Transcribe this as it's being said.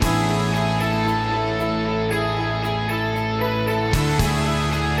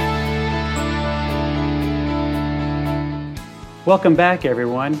Welcome back,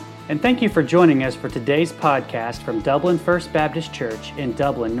 everyone, and thank you for joining us for today's podcast from Dublin First Baptist Church in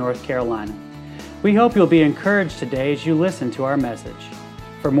Dublin, North Carolina. We hope you'll be encouraged today as you listen to our message.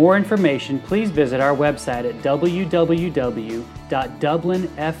 For more information, please visit our website at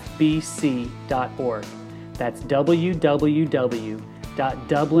www.dublinfbc.org. That's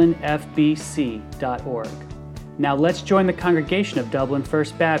www.dublinfbc.org. Now let's join the congregation of Dublin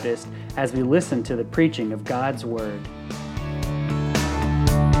First Baptist as we listen to the preaching of God's Word.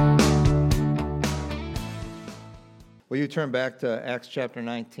 Will you turn back to Acts chapter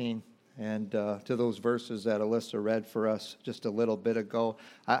 19 and to those verses that Alyssa read for us just a little bit ago?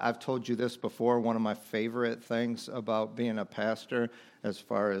 I've told you this before. One of my favorite things about being a pastor, as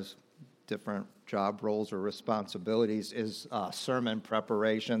far as different job roles or responsibilities, is sermon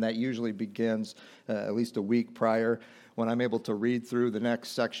preparation. That usually begins at least a week prior, when I'm able to read through the next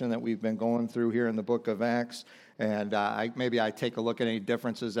section that we've been going through here in the book of Acts. And maybe I take a look at any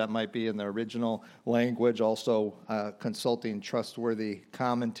differences that might be in the original language, also consulting trustworthy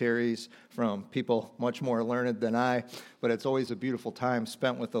commentaries from people much more learned than I. But it's always a beautiful time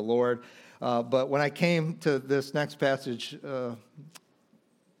spent with the Lord. But when I came to this next passage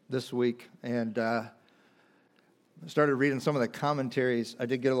this week and started reading some of the commentaries, I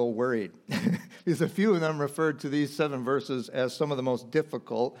did get a little worried. Because a few of them referred to these 7 verses as some of the most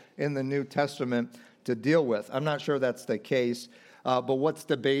difficult in the New Testament to deal with. I'm not sure that's the case, but what's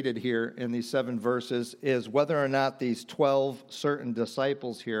debated here in these 7 verses is whether or not these 12 certain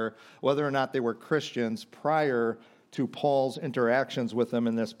disciples here, whether or not they were Christians prior to Paul's interactions with them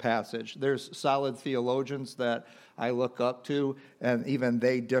in this passage. There's solid theologians that I look up to, and even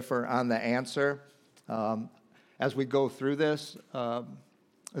they differ on the answer. As we go through this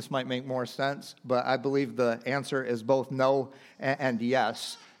might make more sense, but I believe the answer is both no and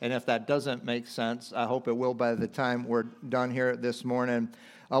yes. And if that doesn't make sense, I hope it will by the time we're done here this morning.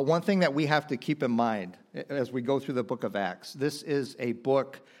 One thing that we have to keep in mind as we go through the book of Acts, this is a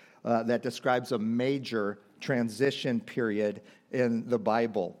book that describes a major transition period in the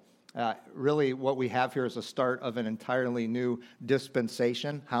Bible. Really, what we have here is a start of an entirely new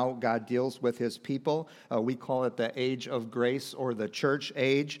dispensation, how God deals with his people. We call it the age of grace, or the church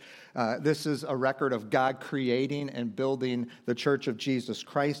age. This is a record of God creating and building the church of Jesus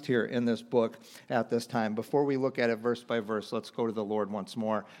Christ here in this book at this time. Before we look at it verse by verse, let's go to the Lord once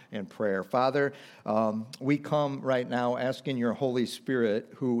more in prayer. Father, we come right now asking your Holy Spirit,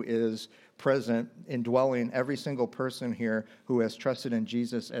 who is present, indwelling every single person here who has trusted in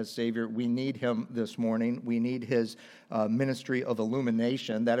Jesus as Savior. We need him this morning. We need his ministry of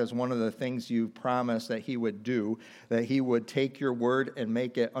illumination. That is one of the things you promised that he would do, that he would take your word and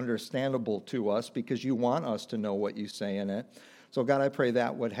make it understandable to us, because you want us to know what you say in it. So, God, I pray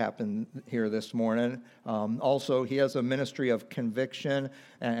that would happen here this morning. Also, he has a ministry of conviction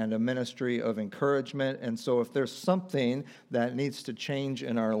and a ministry of encouragement. And so if there's something that needs to change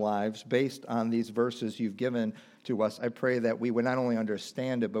in our lives based on these verses you've given to us, I pray that we would not only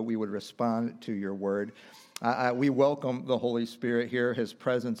understand it, but we would respond to your word. We welcome the Holy Spirit here, his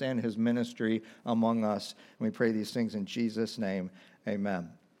presence and his ministry among us. And we pray these things in Jesus' name. Amen.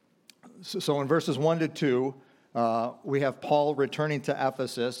 So in verses 1 to 2, we have Paul returning to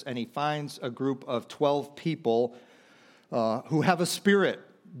Ephesus, and he finds a group of 12 people who have a spirit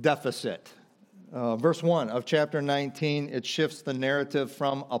deficit. Verse 1 of chapter 19, it shifts the narrative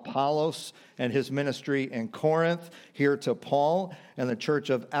from Apollos and his ministry in Corinth here to Paul and the church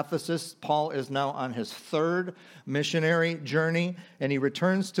of Ephesus. Paul is now on his 3rd missionary journey, and he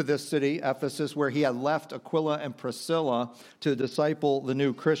returns to this city, Ephesus, where he had left Aquila and Priscilla to disciple the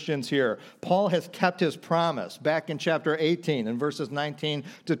new Christians here. Paul has kept his promise. Back in chapter 18, in verses 19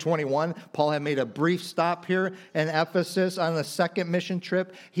 to 21, Paul had made a brief stop here in Ephesus on the 2nd mission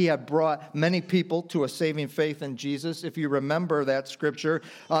trip. He had brought many people to a saving faith in Jesus. If you remember that scripture,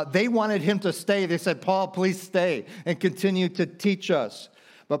 they wanted him to stay. They said, Paul, please stay and continue to teach us.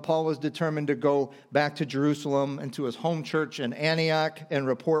 But Paul was determined to go back to Jerusalem and to his home church in Antioch and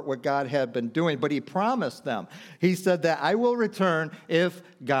report what God had been doing. But he promised them. He said that I will return if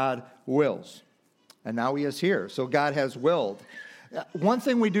God wills. And now he is here. So God has willed. One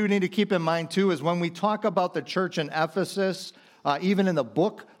thing we do need to keep in mind, too, is when we talk about the church in Ephesus, even in the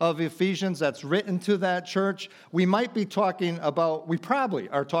book of Ephesians that's written to that church, we probably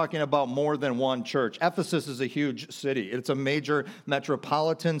are talking about more than one church. Ephesus is a huge city. It's a major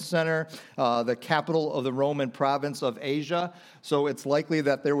metropolitan center, the capital of the Roman province of Asia. So it's likely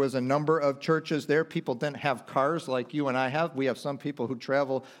that there was a number of churches there. People didn't have cars like you and I have. We have some people who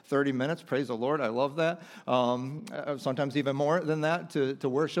travel 30 minutes. Praise the Lord. I love that. Sometimes even more than that to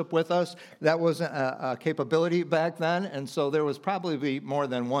worship with us. That wasn't a capability back then. And so there was was probably more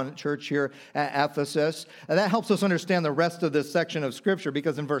than one church here at Ephesus. And that helps us understand the rest of this section of Scripture,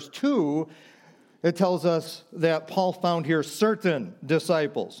 because in verse 2, it tells us that Paul found here certain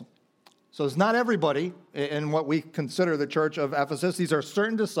disciples. So it's not everybody in what we consider the church of Ephesus. These are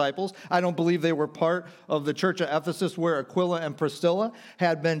certain disciples. I don't believe they were part of the church of Ephesus where Aquila and Priscilla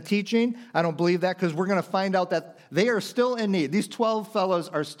had been teaching. I don't believe that, because we're going to find out that they are still in need. These 12 fellows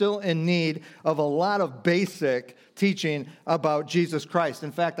are still in need of a lot of basic teaching about Jesus Christ.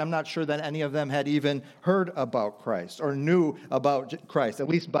 In fact, I'm not sure that any of them had even heard about Christ or knew about Christ, at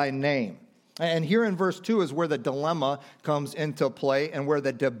least by name. And here in verse 2 is where the dilemma comes into play, and where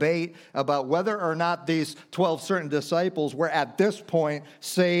the debate about whether or not these 12 certain disciples were at this point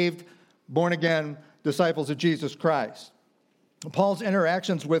saved, born-again disciples of Jesus Christ. Paul's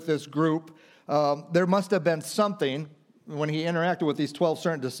interactions with this group, there must have been something when he interacted with these 12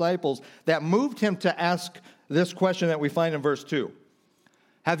 certain disciples that moved him to ask this question that we find in verse 2.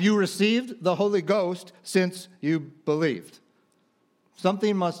 Have you received the Holy Ghost since you believed?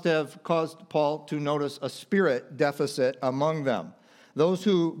 Something must have caused Paul to notice a spirit deficit among them. Those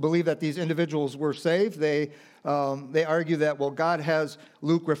who believe that these individuals were saved, they argue that, well, God has,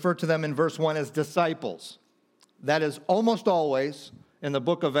 Luke referred to them in verse 1 as disciples. That is almost always, in the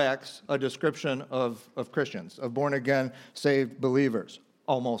book of Acts, a description of Christians, of born-again, saved believers.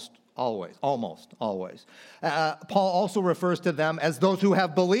 Almost always. Paul also refers to them as those who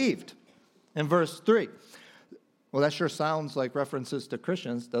have believed in verse 3. Well, that sure sounds like references to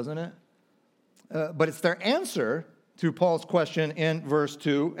Christians, doesn't it? But it's their answer to Paul's question in verse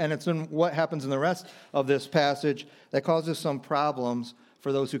 2, and it's in what happens in the rest of this passage that causes some problems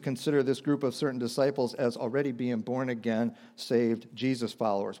for those who consider this group of certain disciples as already being born again, saved Jesus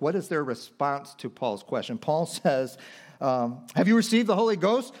followers. What is their response to Paul's question? Paul says, have you received the Holy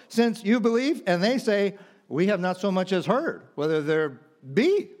Ghost since you believe? And they say, we have not so much as heard whether there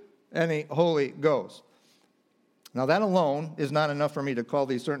be any Holy Ghost. Now, that alone is not enough for me to call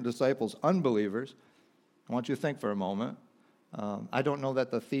these certain disciples unbelievers. I want you to think for a moment. I don't know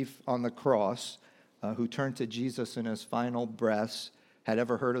that the thief on the cross who turned to Jesus in his final breaths had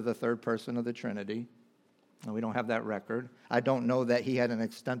ever heard of the third person of the Trinity. We don't have that record. I don't know that he had an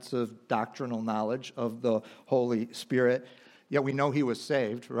extensive doctrinal knowledge of the Holy Spirit. Yet we know he was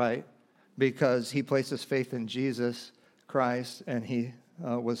saved, right? Because he placed his faith in Jesus Christ, and he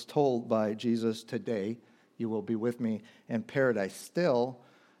was told by Jesus, today you will be with me in paradise. Still,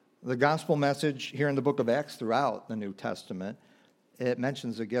 the gospel message here in the book of Acts throughout the New Testament, it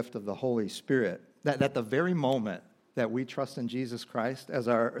mentions the gift of the Holy Spirit. That the very moment that we trust in Jesus Christ as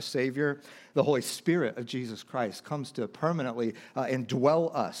our Savior, the Holy Spirit of Jesus Christ comes to permanently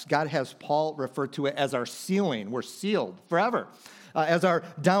indwell us. God has Paul refer to it as our sealing. We're sealed forever. As our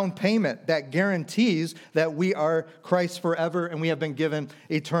down payment that guarantees that we are Christ forever and we have been given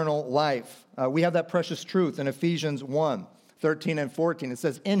eternal life. We have that precious truth in Ephesians 1:13 and 14. It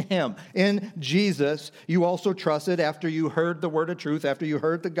says, in him, in Jesus, you also trusted after you heard the word of truth, after you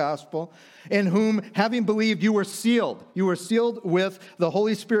heard the gospel, in whom, having believed, you were sealed. You were sealed with the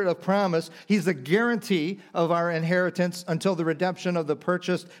Holy Spirit of promise. He's the guarantee of our inheritance until the redemption of the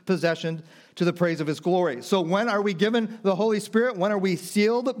purchased possession to the praise of his glory. So when are we given the Holy Spirit? When are we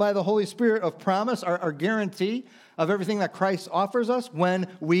sealed by the Holy Spirit of promise, our guarantee of everything that Christ offers us? When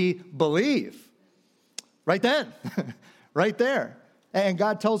we believe. Right then. Right there. And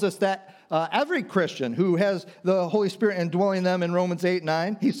God tells us that every Christian who has the Holy Spirit indwelling them in Romans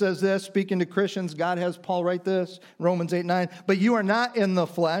 8:9, he says this, speaking to Christians, God has Paul write this, Romans 8:9, but you are not in the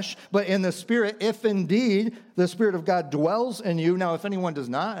flesh, but in the Spirit, if indeed the Spirit of God dwells in you. Now, if anyone does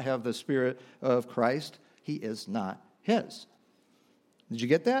not have the Spirit of Christ, he is not his. Did you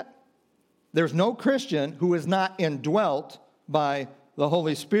get that? There's no Christian who is not indwelt by the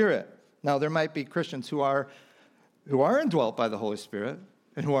Holy Spirit. Now, there might be Christians who are indwelt by the Holy Spirit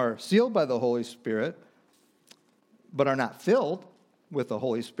and who are sealed by the Holy Spirit, but are not filled with the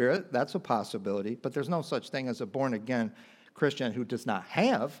Holy Spirit. That's a possibility, but there's no such thing as a born-again Christian who does not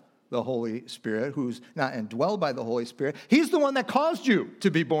have the Holy Spirit, who's not indwelled by the Holy Spirit. He's the one that caused you to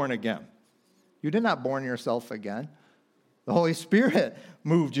be born again. You did not born yourself again. The Holy Spirit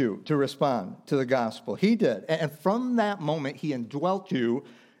moved you to respond to the gospel. He did. And from that moment, he indwelt you,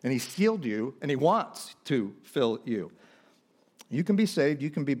 and he sealed you, and he wants to fill you. You can be saved, you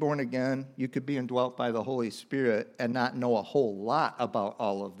can be born again, you could be indwelt by the Holy Spirit and not know a whole lot about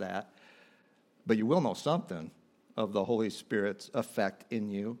all of that, but you will know something of the Holy Spirit's effect in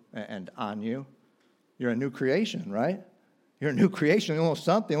you and on you. You're a new creation, right? You're a new creation, you'll know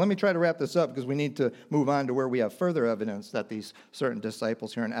something. Let me try to wrap this up because we need to move on to where we have further evidence that these certain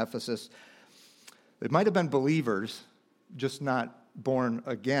disciples here in Ephesus, they might have been believers, just not born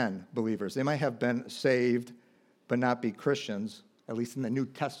again believers. They might have been saved, but not be Christians, at least in the New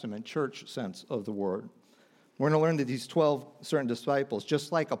Testament church sense of the word. We're going to learn that these 12 certain disciples,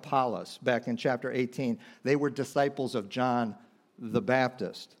 just like Apollos back in chapter 18, they were disciples of John the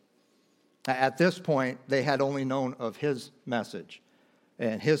Baptist. At this point, they had only known of his message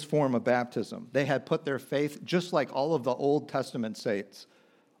and his form of baptism. They had put their faith, just like all of the Old Testament saints,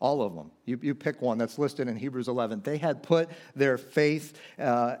 all of them. You pick one that's listed in Hebrews 11. They had put their faith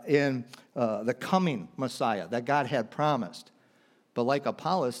in the coming Messiah that God had promised. But like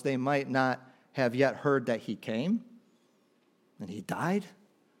Apollos, they might not have yet heard that he came and he died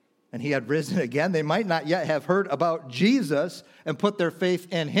and he had risen again. They might not yet have heard about Jesus and put their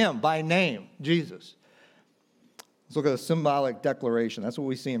faith in him by name, Jesus. Let's look at a symbolic declaration. That's what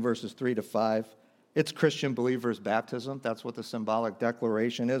we see in verses 3 to 5. It's Christian believers' baptism. That's what the symbolic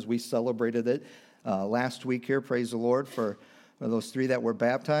declaration is. We celebrated it last week here. Praise the Lord for those three that were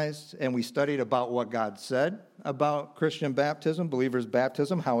baptized. And we studied about what God said about Christian baptism, believers'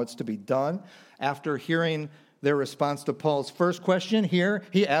 baptism, how it's to be done. After hearing their response to Paul's first question here,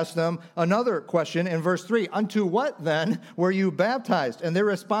 he asked them another question in verse 3. Unto what then were you baptized? And their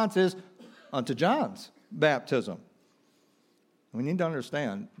response is, unto John's baptism. We need to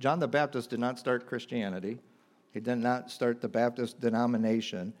understand, John the Baptist did not start Christianity. He did not start the Baptist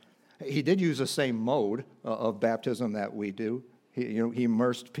denomination. He did use the same mode of baptism that we do. He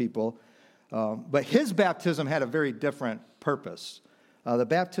immersed people. But his baptism had a very different purpose. The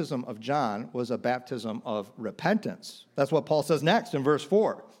baptism of John was a baptism of repentance. That's what Paul says next in verse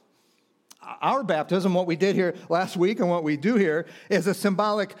 4. Our baptism, what we did here last week and what we do here, is a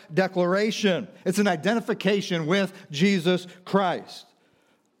symbolic declaration. It's an identification with Jesus Christ.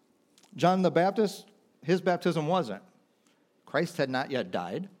 John the Baptist, his baptism wasn't. Christ had not yet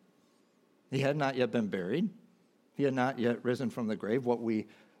died. He had not yet been buried. He had not yet risen from the grave, what we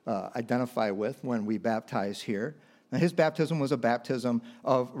identify with when we baptize here. Now, his baptism was a baptism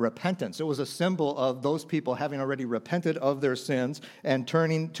of repentance. It was a symbol of those people having already repented of their sins and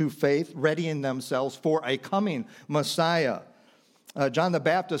turning to faith, readying themselves for a coming Messiah. John the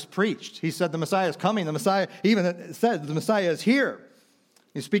Baptist preached. He said the Messiah is coming. The Messiah even said the Messiah is here.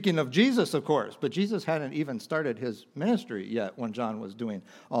 He's speaking of Jesus, of course, but Jesus hadn't even started his ministry yet when John was doing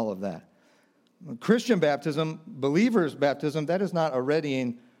all of that. Christian baptism, believers' baptism, that is not a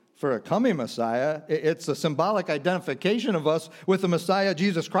readying for a coming Messiah. It's a symbolic identification of us with the Messiah,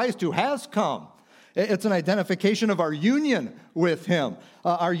 Jesus Christ, who has come. It's an identification of our union with him,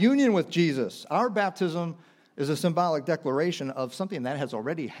 our union with Jesus. Our baptism is a symbolic declaration of something that has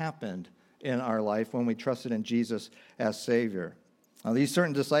already happened in our life when we trusted in Jesus as Savior. Now, these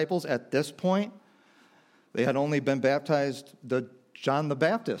certain disciples at this point, they had only been baptized the John the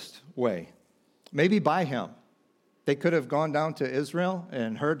Baptist way, maybe by him. They could have gone down to Israel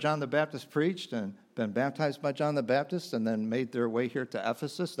and heard John the Baptist preached and been baptized by John the Baptist and then made their way here to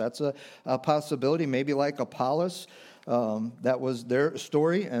Ephesus. That's a possibility. Maybe like Apollos, that was their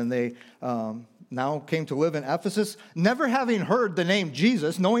story, and they now came to live in Ephesus, never having heard the name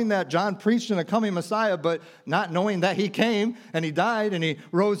Jesus, knowing that John preached in a coming Messiah, but not knowing that he came and he died and he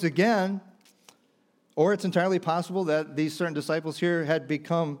rose again. Or it's entirely possible that these certain disciples here had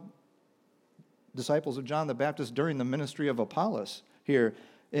become disciples of John the Baptist during the ministry of Apollos here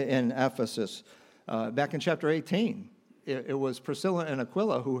in Ephesus. Back in chapter 18, it was Priscilla and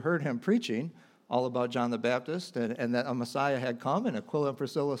Aquila who heard him preaching all about John the Baptist and that a Messiah had come. And Aquila and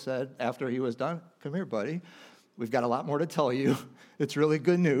Priscilla said, after he was done, come here, buddy. We've got a lot more to tell you. It's really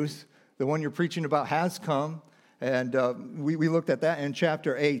good news. The one you're preaching about has come. And we looked at that in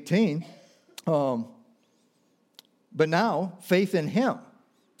chapter 18. But now, faith in him,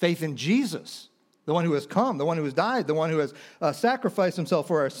 faith in Jesus, the one who has come, the one who has died, the one who has sacrificed himself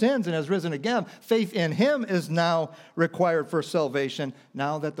for our sins and has risen again. Faith in him is now required for salvation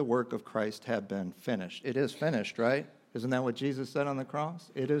now that the work of Christ had been finished. It is finished, right? Isn't that what Jesus said on the cross?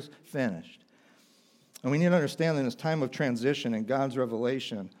 It is finished. And we need to understand in this time of transition and God's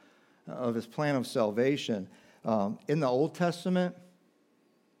revelation of his plan of salvation, in the Old Testament,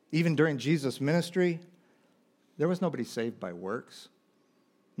 even during Jesus' ministry, there was nobody saved by works.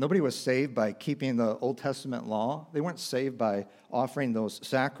 Nobody was saved by keeping the Old Testament law. They weren't saved by offering those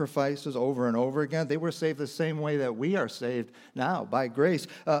sacrifices over and over again. They were saved the same way that we are saved now, by grace,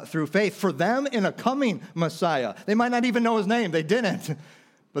 through faith. For them, in a coming Messiah. They might not even know his name. They didn't.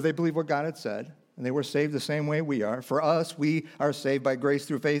 But they believed what God had said, and they were saved the same way we are. For us, we are saved by grace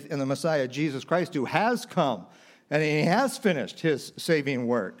through faith in the Messiah, Jesus Christ, who has come, and he has finished his saving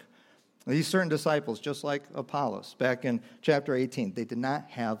work. These certain disciples, just like Apollos, back in chapter 18, they did not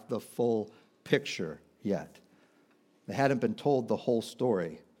have the full picture yet. They hadn't been told the whole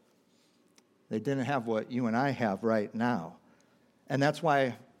story. They didn't have what you and I have right now. And that's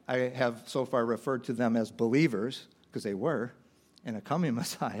why I have so far referred to them as believers, because they were in a coming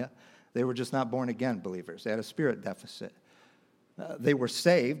Messiah. They were just not born again believers. They had a spirit deficit. They were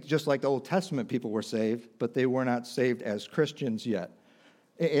saved, just like the Old Testament people were saved, but they were not saved as Christians yet.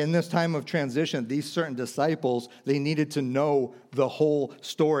 In this time of transition, these certain disciples, they needed to know the whole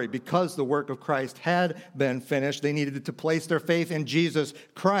story. Because the work of Christ had been finished, they needed to place their faith in Jesus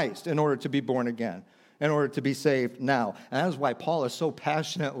Christ in order to be born again, in order to be saved now. And that is why Paul is so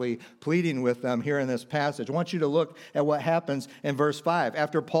passionately pleading with them here in this passage. I want you to look at what happens in verse 5.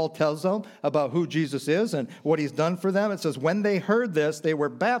 After Paul tells them about who Jesus is and what he's done for them, it says, when they heard this, they were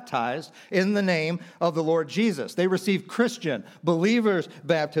baptized in the name of the Lord Jesus. They received Christian believers'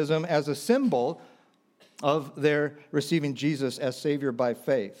 baptism as a symbol of their receiving Jesus as Savior by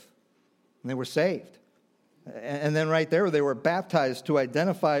faith. And they were saved. And then right there, they were baptized to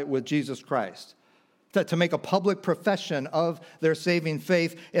identify with Jesus Christ, to make a public profession of their saving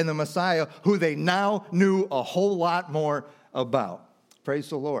faith in the Messiah, who they now knew a whole lot more about. Praise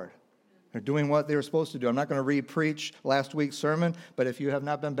the Lord. They're doing what they were supposed to do. I'm not going to re-preach last week's sermon, but if you have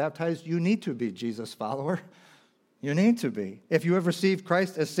not been baptized, you need to be Jesus' follower. You need to be. If you have received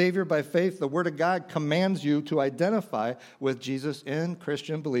Christ as Savior by faith, the Word of God commands you to identify with Jesus in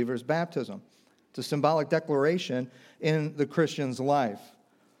Christian believers' baptism. It's a symbolic declaration in the Christian's life.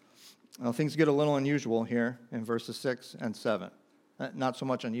 Now, things get a little unusual here in verses 6 and 7. Not so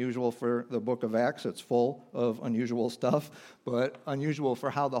much unusual for the book of Acts. It's full of unusual stuff, but unusual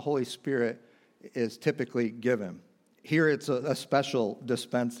for how the Holy Spirit is typically given. Here it's a special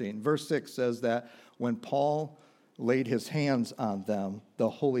dispensing. Verse 6 says that when Paul laid his hands on them, the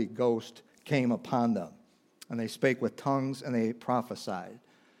Holy Ghost came upon them, and they spake with tongues and they prophesied.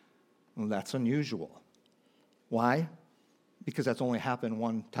 Well, that's unusual. Why? Because that's only happened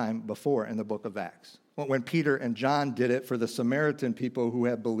one time before in the book of Acts. When Peter and John did it for the Samaritan people who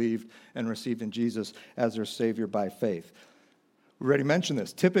had believed and received in Jesus as their Savior by faith. We already mentioned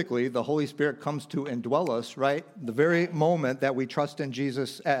this. Typically, the Holy Spirit comes to indwell us, right? The very moment that we trust in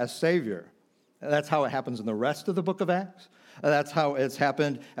Jesus as Savior. That's how it happens in the rest of the book of Acts. That's how it's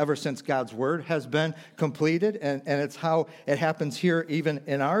happened ever since God's word has been completed, and it's how it happens here even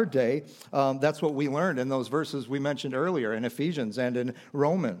in our day. That's what we learned in those verses we mentioned earlier in Ephesians and in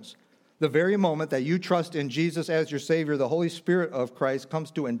Romans. The very moment that you trust in Jesus as your Savior, the Holy Spirit of Christ comes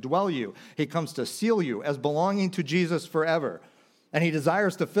to indwell you. He comes to seal you as belonging to Jesus forever. And he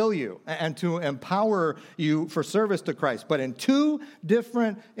desires to fill you and to empower you for service to Christ. But in two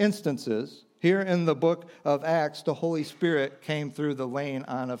different instances, here in the book of Acts, the Holy Spirit came through the laying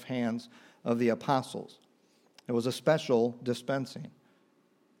on of hands of the apostles. It was a special dispensing.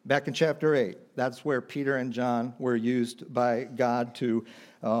 Back in chapter 8, that's where Peter and John were used by God to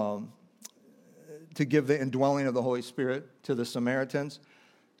give the indwelling of the Holy Spirit to the Samaritans.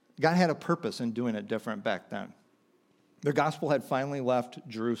 God had a purpose in doing it different back then. The gospel had finally left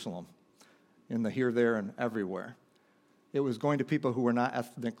Jerusalem in the here, there, and everywhere. It was going to people who were not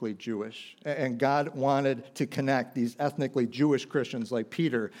ethnically Jewish. And God wanted to connect these ethnically Jewish Christians like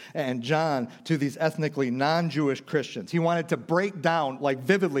Peter and John to these ethnically non-Jewish Christians. He wanted to break down, like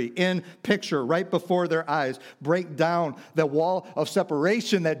vividly, in picture, right before their eyes, break down the wall of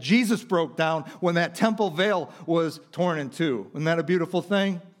separation that Jesus broke down when that temple veil was torn in two. Isn't that a beautiful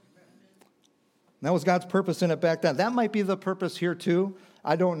thing? That was God's purpose in it back then. That might be the purpose here too.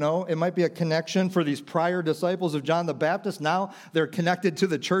 I don't know. It might be a connection for these prior disciples of John the Baptist. Now they're connected to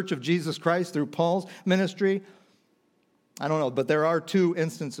the church of Jesus Christ through Paul's ministry. I don't know, but there are two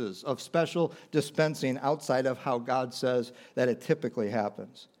instances of special dispensing outside of how God says that it typically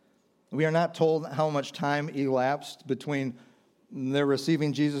happens. We are not told how much time elapsed between their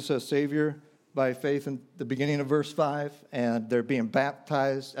receiving Jesus as Savior by faith in the beginning of verse 5, and they're being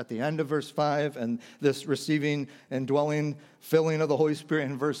baptized at the end of verse 5, and this receiving and dwelling, filling of the Holy Spirit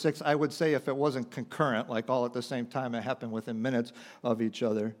in verse 6. I would say if it wasn't concurrent, like all at the same time, it happened within minutes of each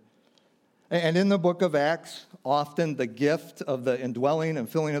other. And in the book of Acts, often the gift of the indwelling and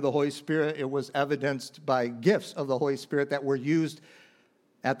filling of the Holy Spirit, it was evidenced by gifts of the Holy Spirit that were used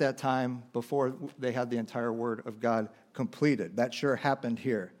at that time before they had the entire Word of God completed. That sure happened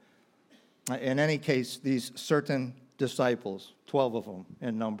here. In any case, these certain disciples, 12 of them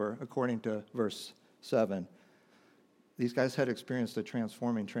in number, according to verse 7, these guys had experienced a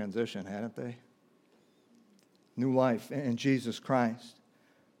transforming transition, hadn't they? New life in Jesus Christ.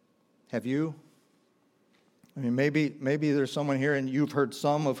 Have you? I mean, maybe there's someone here and you've heard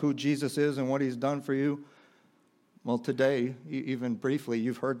some of who Jesus is and what he's done for you. Well, today, even briefly,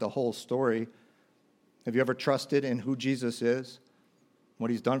 you've heard the whole story. Have you ever trusted in who Jesus is? What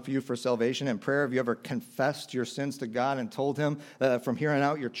he's done for you for salvation and prayer? Have you ever confessed your sins to God and told him that from here on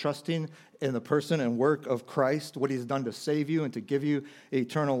out you're trusting in the person and work of Christ, what he's done to save you and to give you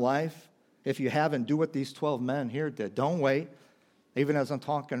eternal life? If you haven't, do what these 12 men here did. Don't wait, even as I'm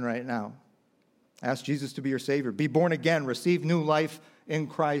talking right now. Ask Jesus to be your Savior. Be born again. Receive new life in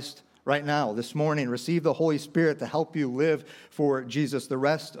Christ right now, this morning. Receive the Holy Spirit to help you live for Jesus the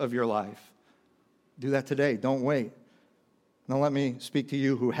rest of your life. Do that today. Don't wait. Now let me speak to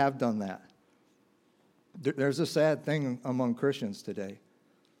you who have done that. There's a sad thing among Christians today.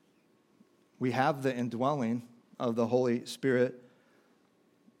 We have the indwelling of the Holy Spirit,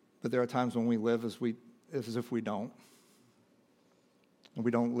 but there are times when we live as if we don't. And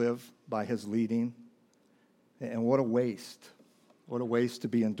we don't live by his leading. And what a waste. What a waste to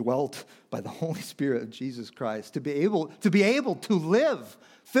be indwelt by the Holy Spirit of Jesus Christ. To be able to live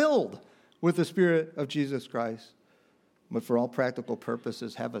filled with the Spirit of Jesus Christ. But for all practical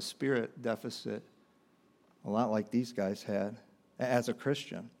purposes, have a spirit deficit, a lot like these guys had, as a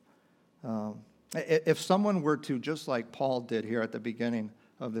Christian. If someone were to, just like Paul did here at the beginning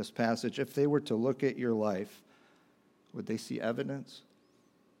of this passage, if they were to look at your life, would they see evidence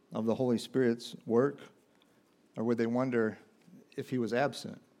of the Holy Spirit's work? Or would they wonder if he was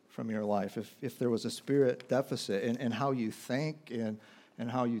absent from your life, if there was a spirit deficit in how you think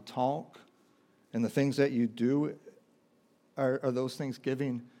and how you talk and the things that you do? Are those things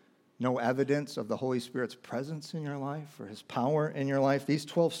giving no evidence of the Holy Spirit's presence in your life or his power in your life? These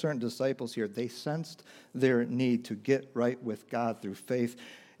 12 certain disciples here, they sensed their need to get right with God through faith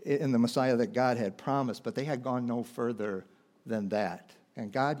in the Messiah that God had promised, but they had gone no further than that.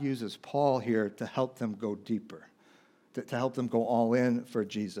 And God uses Paul here to help them go deeper, to help them go all in for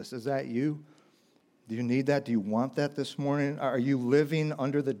Jesus. Is that you? Do you need that? Do you want that this morning? Are you living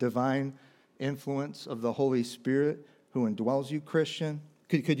under the divine influence of the Holy Spirit who indwells you, Christian?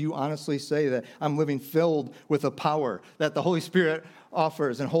 Could you honestly say that I'm living filled with a power that the Holy Spirit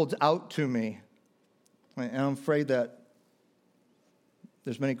offers and holds out to me? And I'm afraid that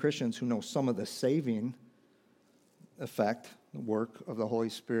there's many Christians who know some of the saving effect, the work of the Holy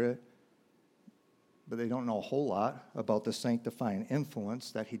Spirit, but they don't know a whole lot about the sanctifying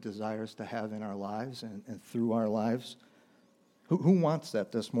influence that he desires to have in our lives and through our lives. Who wants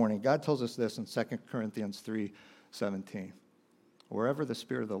that this morning? God tells us this in 2 Corinthians 3:17. Wherever the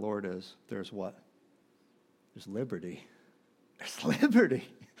Spirit of the Lord is, there's what? There's liberty. There's liberty.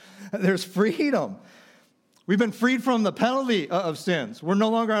 There's freedom. We've been freed from the penalty of sins. We're no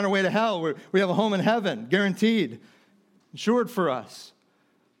longer on our way to hell. We have a home in heaven, guaranteed, insured for us.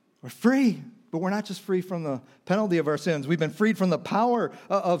 We're free, but we're not just free from the penalty of our sins. We've been freed from the power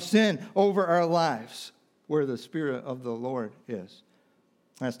of sin over our lives, where the Spirit of the Lord is.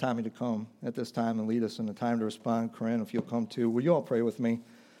 I ask Tommy to come at this time and lead us in the time to respond. Corinne, if you'll come too. Will you all pray with me?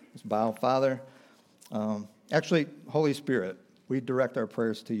 Let's bow. Father, Holy Spirit, we direct our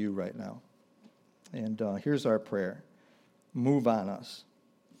prayers to you right now. And here's our prayer. Move on us.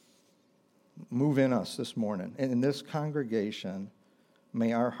 Move in us this morning. And in this congregation,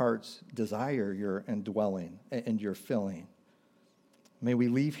 may our hearts desire your indwelling and your filling. May we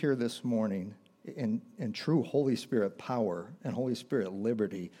leave here this morning in true Holy Spirit power and Holy Spirit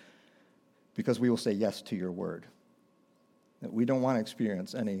liberty, because we will say yes to your word. That we don't want to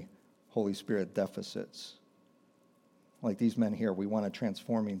experience any Holy Spirit deficits. Like these men here, we want a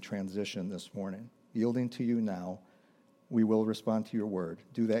transforming transition this morning. Yielding to you now, we will respond to your word.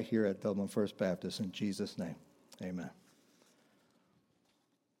 Do that here at Dublin First Baptist in Jesus' name. Amen.